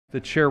The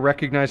chair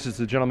recognizes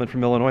the gentleman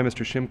from Illinois,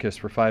 Mr. Shimkus,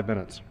 for 5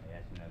 minutes.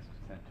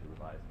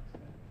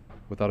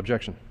 Without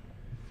objection.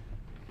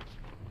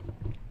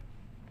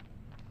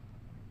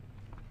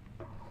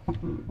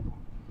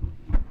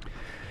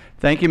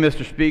 Thank you,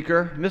 Mr.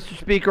 Speaker. Mr.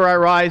 Speaker, I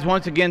rise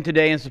once again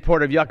today in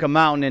support of Yucca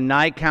Mountain in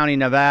Nye County,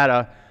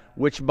 Nevada,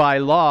 which by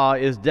law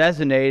is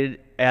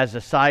designated as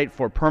a site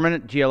for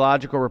permanent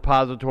geological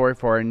repository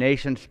for our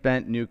nation's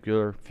spent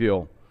nuclear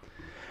fuel.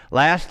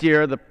 Last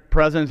year, the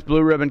President's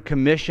Blue Ribbon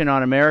Commission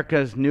on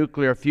America's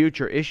Nuclear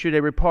Future issued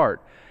a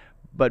report,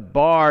 but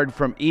barred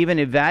from even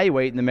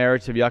evaluating the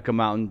merits of Yucca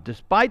Mountain,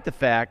 despite the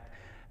fact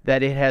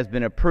that it has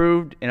been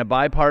approved in a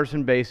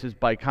bipartisan basis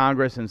by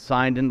Congress and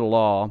signed into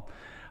law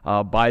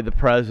by the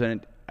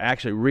President,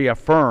 actually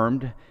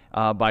reaffirmed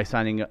by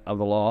signing of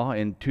the law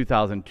in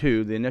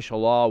 2002. The initial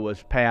law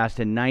was passed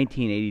in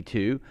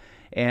 1982,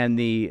 and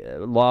the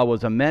law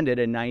was amended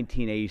in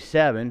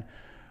 1987,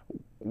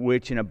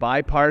 which in a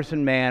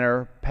bipartisan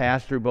manner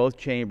passed through both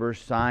chambers,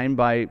 signed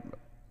by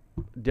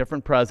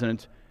different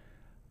presidents,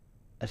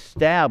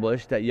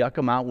 established that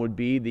Yucca Mountain would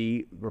be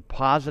the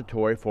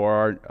repository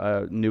for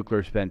our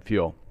nuclear spent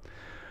fuel.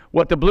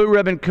 What the Blue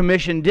Ribbon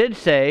Commission did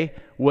say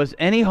was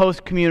any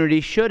host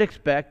community should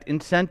expect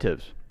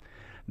incentives.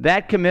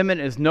 That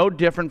commitment is no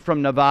different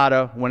from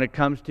Nevada when it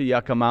comes to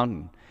Yucca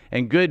Mountain.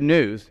 And good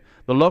news,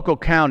 the local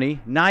county,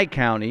 Nye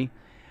County,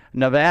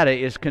 Nevada,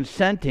 is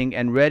consenting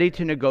and ready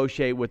to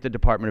negotiate with the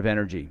Department of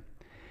Energy.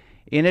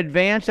 In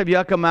advance of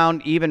Yucca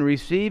Mountain even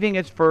receiving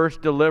its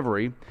first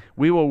delivery,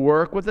 we will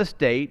work with the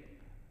state,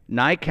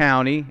 Nye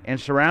County, and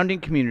surrounding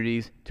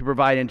communities to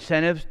provide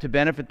incentives to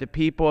benefit the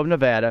people of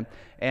Nevada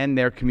and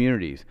their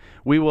communities.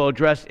 We will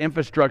address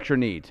infrastructure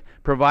needs,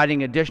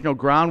 providing additional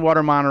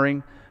groundwater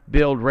monitoring,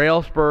 build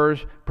rail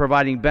spurs,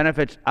 providing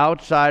benefits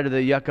outside of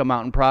the Yucca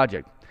Mountain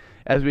project.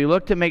 As we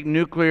look to make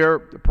nuclear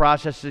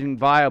processing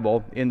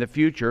viable in the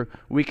future,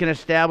 we can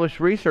establish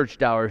research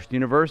dollars to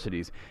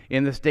universities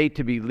in the state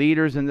to be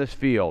leaders in this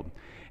field.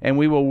 And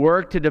we will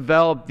work to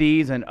develop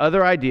these and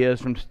other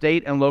ideas from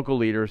state and local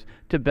leaders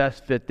to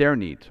best fit their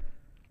needs.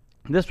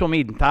 This will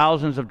mean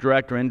thousands of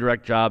direct or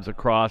indirect jobs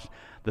across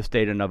the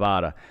state of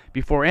Nevada.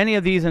 Before any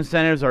of these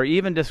incentives are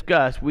even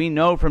discussed, we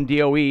know from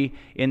DOE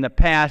in the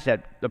past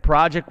that the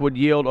project would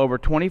yield over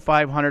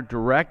 2,500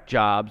 direct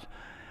jobs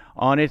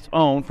on its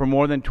own for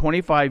more than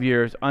 25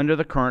 years under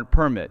the current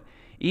permit.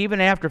 Even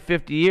after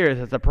 50 years,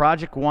 as the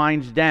project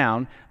winds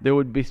down, there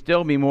would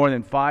still be more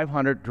than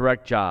 500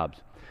 direct jobs.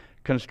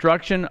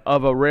 Construction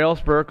of a rail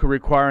spur could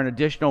require an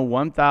additional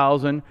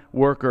 1,000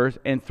 workers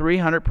and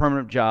 300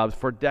 permanent jobs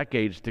for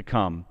decades to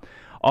come.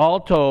 All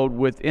told,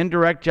 with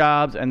indirect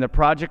jobs and the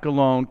project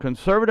alone,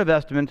 conservative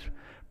estimates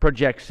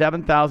project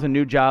 7,000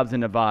 new jobs in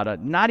Nevada,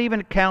 not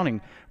even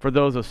accounting for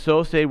those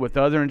associated with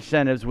other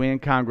incentives we in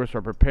Congress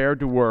are prepared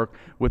to work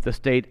with the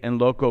state and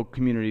local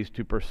communities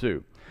to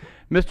pursue.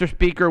 Mr.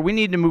 Speaker, we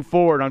need to move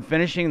forward on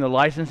finishing the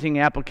licensing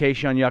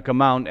application on Yucca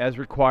Mountain as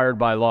required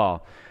by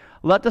law.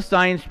 Let the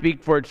science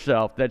speak for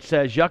itself that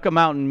says Yucca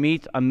Mountain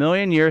meets a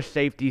million-year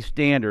safety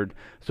standard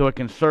so it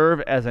can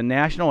serve as a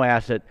national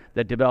asset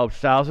that develops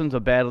thousands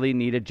of badly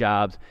needed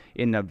jobs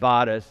in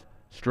Nevada's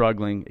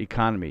struggling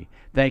economy.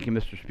 Thank you,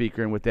 Mr.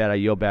 Speaker, and with that I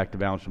yield back the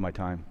balance of my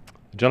time.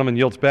 The gentleman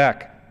yields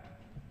back.